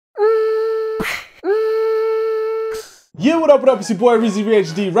Yeah, what up, It's your boy,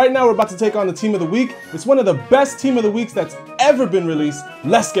 ReezyVHD. Right now, we're about to take on the Team of the Week. It's one of the best Team of the Weeks that's ever been released.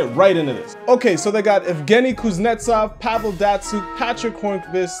 Let's get right into this. Okay, so they got Evgeny Kuznetsov, Pavel Datsyuk, Patrick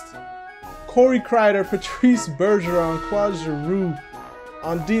Hornqvist, Corey Kreider, Patrice Bergeron, Claude Giroux.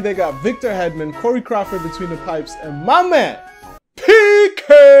 On D, they got Victor Hedman, Corey Crawford between the pipes, and my man,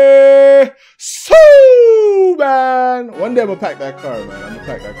 PK Subban. One day I'm gonna pack that card, man. I'm gonna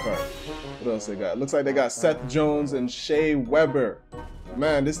pack that card. What else they got? Looks like they got Seth Jones and Shea Weber.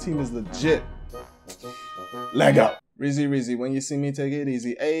 Man, this team is legit. Leg up. Reezy, when you see me, take it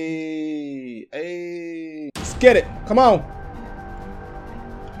easy. Ayy. Let's get it. Come on.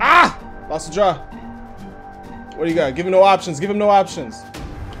 Ah! Lost the draw. What do you got? Give him no options. Give him no options.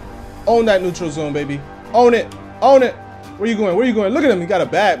 Own that neutral zone, baby. Own it. Own it. Where you going? Where you going? Look at him. He got a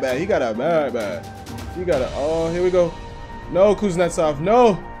bad. He got a bad. He got a... Oh, here we go. No, Kuznetsov.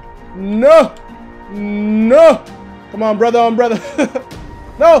 No. No! No! Come on, brother on brother.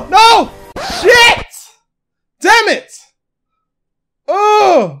 No! No! Shit! Damn it!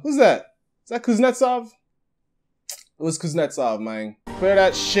 Oh! Who's that? Is that Kuznetsov? It was Kuznetsov, man. Clear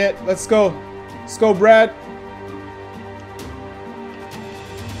that shit. Let's go. Let's go, Brad.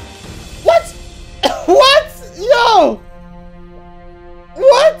 What? What? Yo!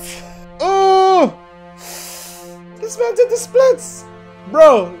 What? Oh! This man did the splits.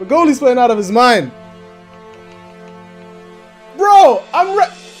 Bro, the goalie's playing out of his mind. Bro,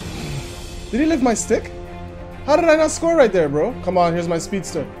 Did he lift my stick? How did I not score right there, bro? Come on, here's my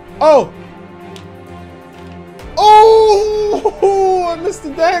speedster. Oh! Oh! I missed the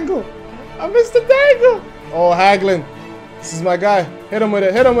dangle. I missed the dangle. Oh, Hagelin. This is my guy. Hit him with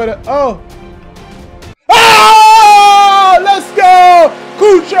it. Hit him with it. Oh! Oh! Let's go!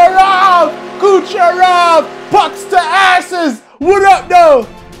 Kucherov! Kucherov! Pucks to asses! What up, though?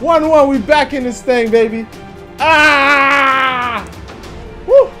 1-1, we back in this thing, baby. Ah!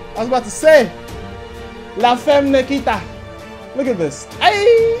 Woo! I was about to say, La Femme Nikita. Look at this.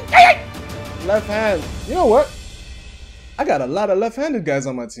 Ay! Ay! Left hand. You know what? I got a lot of left-handed guys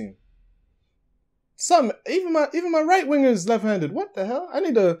on my team. Some, even my right winger is left-handed. What the hell? I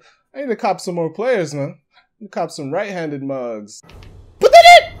need to cop some more players, man. I need to cop some right-handed mugs. Put that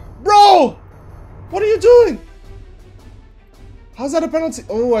in, bro. What are you doing? How's that a penalty?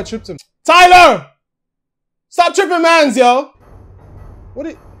 Oh, I tripped him. Tyler! Stop tripping mans, yo! What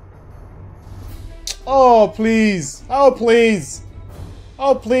did... Oh, please. Oh, please.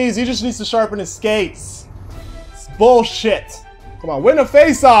 Oh, please. He just needs to sharpen his skates. It's bullshit. Come on, win a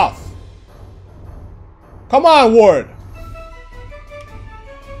face-off. Come on, Ward.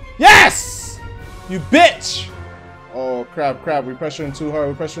 Yes! You bitch! Oh, crap. We're pressuring too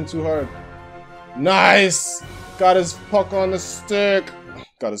hard. Nice! Got his puck on the stick.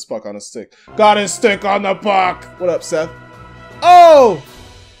 Got his puck on the stick. Got his stick on the puck. What up, Seth? Oh!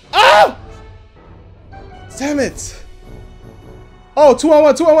 Oh! Damn it. Oh,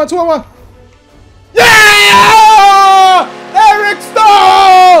 2-on-1. Yeah! Eric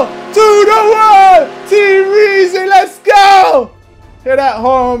Stahl! 2-1! Team Reezy, let's go! Hear that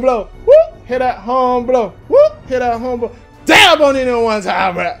horn blow. Whoop! Hear that horn blow. Whoop! Hear that horn blow. Damn on it in one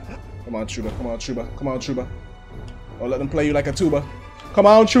time, bro. Come on, Trouba. Don't let them play you like a tuba. Come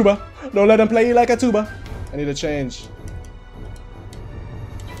on, Trouba. Don't let them play you like a tuba. I need a change.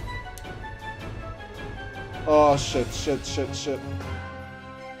 Oh, shit.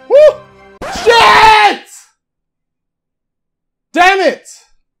 Woo! Shit! Damn it!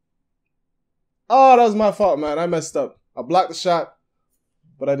 Oh, that was my fault, man. I messed up. I blocked the shot,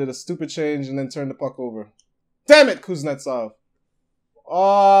 but I did a stupid change and then turned the puck over. Damn it, Kuznetsov.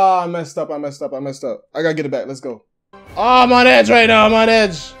 Oh, I messed up. I gotta get it back. Let's go. Oh, I'm on edge right now.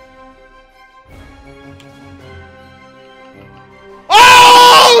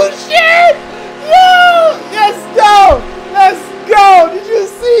 Oh, shit! Yo! Let's go! Did you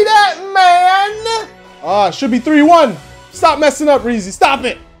see that, man? Ah, should be 3-1. Stop messing up, Reezy. Stop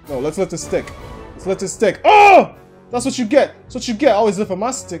it. No, let's let this stick. Oh! That's what you get. I always live for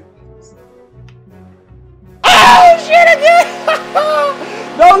my stick. Oh, shit again!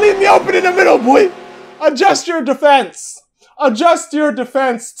 Don't leave me open in the middle, boy. Adjust your defense.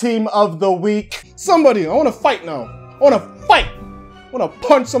 Team of the week. Somebody, I want to fight now. I want to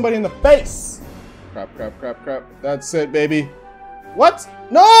punch somebody in the face. Crap. That's it, baby. What?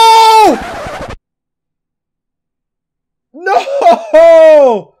 No!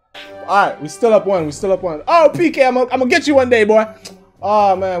 Alright, we still up one. Oh, PK, I'm gonna get you one day, boy.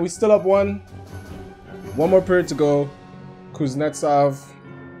 Oh, man, we still up one. One more period to go. Kuznetsov.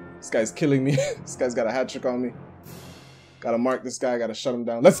 This guy's killing me. This guy's got a hat trick on me. Gotta mark this guy, gotta shut him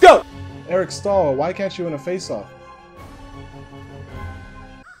down. Let's go! Eric Stahl, why can't you win a face-off?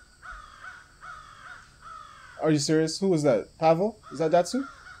 Are you serious? Who was that? Pavel? Is that Datsu?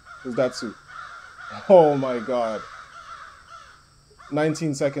 Who's Datsu? Oh my god.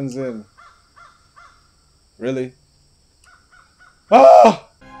 19 seconds in. Really? Ah!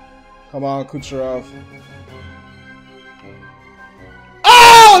 Come on, Kucherov.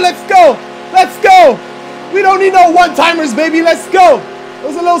 Oh, let's go! Let's go! We don't need no one-timers, baby. Let's go! It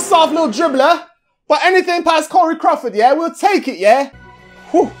was a little soft little dribbler. But anything past Corey Crawford, yeah? We'll take it, yeah?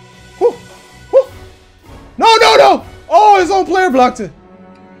 Whew. Whew. Whew. No, no, no! Oh, his own player blocked it.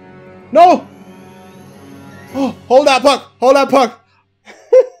 No! Oh, hold that puck! Hold that puck!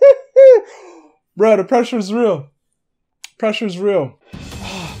 Bro, the pressure's real. Pressure's real.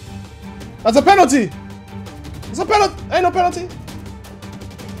 That's a penalty! It's a penalty! Ain't no penalty!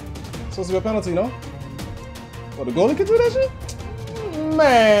 It's supposed to be a penalty, no? Well, the goalie can do that shit?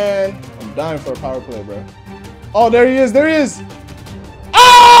 Man! I'm dying for a power play, bro. Oh, there he is! There he is!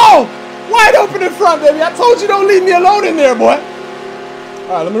 Oh! Wide open in front, baby! I told you don't leave me alone in there, boy!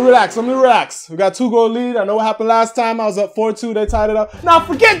 Alright, let me relax. Let me relax. We got 2-goal lead. I know what happened last time. I was up 4-2. They tied it up. Now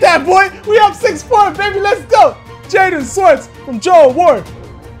forget that, boy! We up 6-4, baby! Let's go! Jaden Swartz from Joel Ward.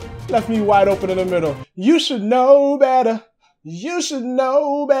 Left me wide open in the middle. You should know better. You should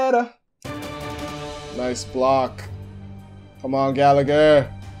know better. Nice block. Come on,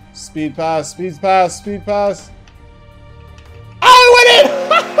 Gallagher. Speed pass, speed pass, speed pass. Oh, it went in!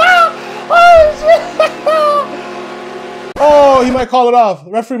 Oh, shit! Oh, he might call it off.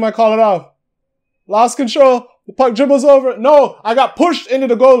 The referee might call it off. Lost control. The puck dribbles over. No, I got pushed into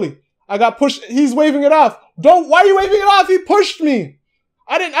the goalie. I got pushed. He's waving it off. Why are you waving it off? He pushed me.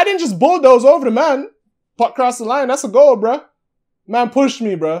 I didn't just bulldoze over the man. Puck crossed the line. That's a goal, bruh. Man pushed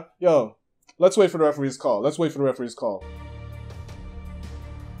me, bruh. Yo, let's wait for the referee's call. Let's wait for the referee's call.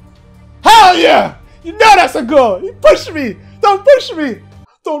 Hell yeah! You know that's a goal. He pushed me. Don't push me.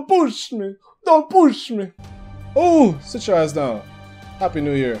 Don't push me. Don't push me. Oh, sit your ass down. Happy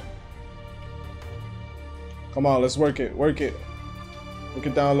New Year. Come on, let's work it. Work it. Work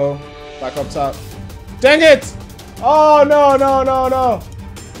it down low. Back up top. Dang it! Oh, no, no, no, no.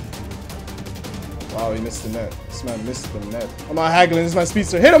 Wow, he missed the net. This man missed the net. Come on, Hagelin. This is my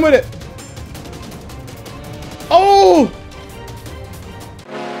speedster. Hit him with it. Oh!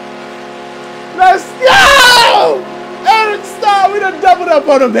 Let's go! Eric Starr, we done doubled up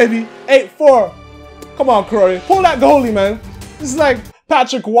on him, baby. 8-4. Come on, Corey. Pull that goalie, man. This is like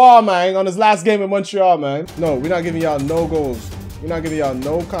Patrick Waugh, man, on his last game in Montreal, man. No, we're not giving y'all no goals. We're not giving y'all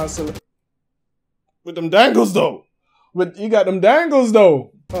no consolation. With them dangles, though. You got them dangles,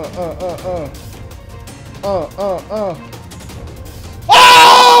 though. Oh,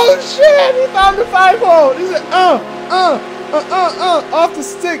 shit! He found the 5-hole. He said, off the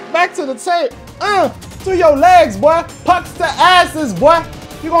stick, back to the tape. To your legs, boy. Pucks to asses, boy.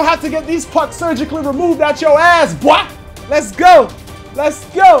 You're gonna have to get these pucks surgically removed out your ass, boy. Let's go. Let's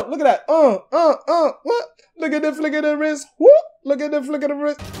go. Look at that. What? Look at the flick of the wrist. Whoop. Look at the flick of the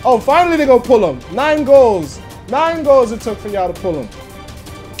wrist. Oh, finally they gonna pull him. 9 goals. 9 goals it took for y'all to pull him.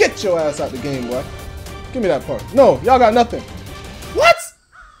 Get your ass out the game, boy. Give me that puck. No, y'all got nothing. What?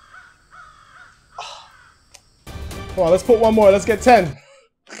 Come on, let's put one more. Let's get 10.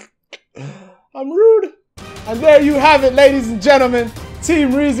 I'm rude. And there you have it, ladies and gentlemen.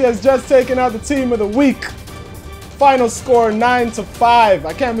 Team Reezy has just taken out the team of the week. Final score 9-5.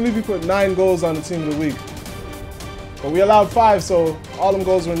 I can't believe we put 9 goals on the team of the week. But we allowed 5, so all them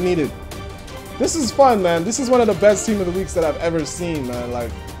goals were needed. This is fun, man. This is one of the best team of the weeks that I've ever seen, man.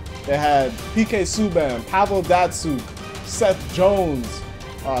 Like, they had PK Subban, Pavel Datsyuk, Seth Jones,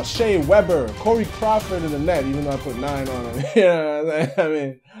 Shea Weber, Corey Crawford in the net, even though I put 9 on him. You know what I'm saying? I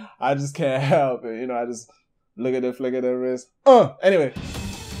mean, I just can't help it. You know, I just look at the flick of the wrist. Anyway,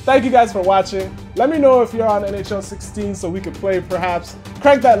 thank you guys for watching. Let me know if you're on NHL 16 so we could play perhaps.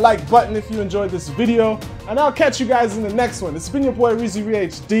 Crank that like button if you enjoyed this video. And I'll catch you guys in the next one. It's been your boy Reezy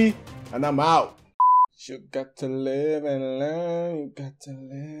HD, and I'm out. You got to live and learn. You got to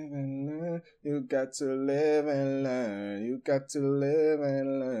live and learn. You got to live and learn. You got to live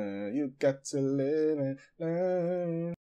and learn. You got to live and learn.